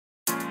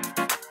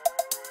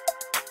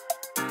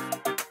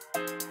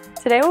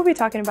Today we'll be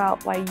talking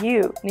about why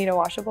you need a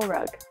washable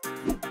rug.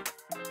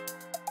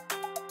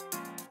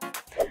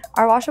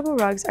 Our washable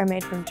rugs are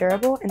made from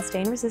durable and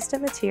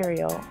stain-resistant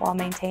material while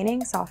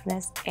maintaining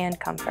softness and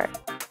comfort.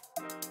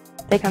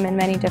 They come in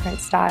many different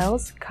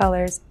styles,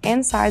 colors,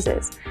 and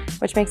sizes,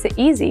 which makes it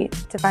easy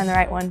to find the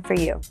right one for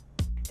you.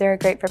 They're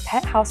great for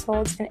pet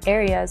households and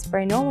areas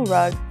where a normal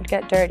rug would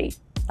get dirty,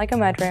 like a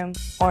mudroom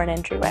or an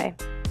entryway.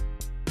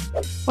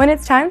 When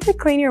it's time to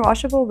clean your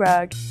washable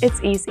rug,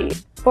 it's easy.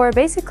 For a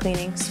basic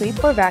cleaning,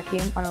 sweep or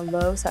vacuum on a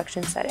low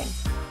suction setting.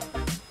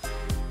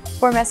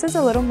 For messes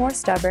a little more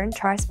stubborn,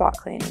 try spot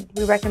cleaning.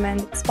 We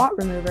recommend spot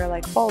remover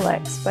like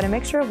Folex, but a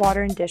mixture of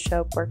water and dish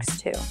soap works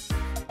too.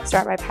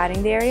 Start by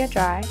patting the area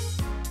dry,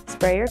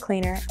 spray your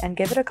cleaner, and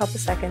give it a couple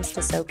seconds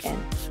to soak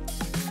in.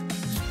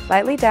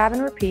 Lightly dab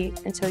and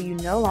repeat until you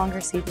no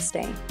longer see the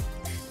stain.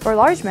 For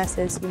large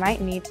messes, you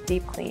might need to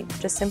deep clean.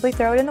 Just simply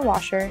throw it in the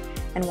washer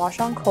and wash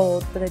on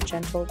cold with a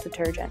gentle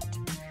detergent.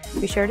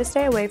 Be sure to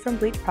stay away from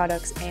bleach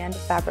products and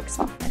fabric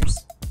softeners.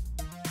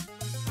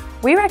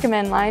 We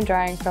recommend line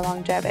drying for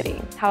longevity.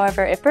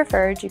 However, if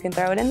preferred, you can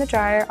throw it in the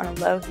dryer on a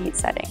low heat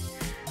setting.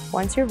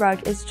 Once your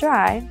rug is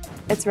dry,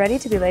 it's ready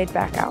to be laid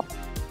back out.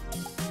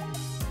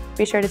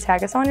 Be sure to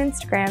tag us on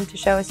Instagram to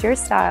show us your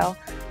style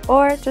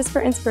or just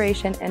for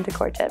inspiration and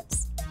decor tips.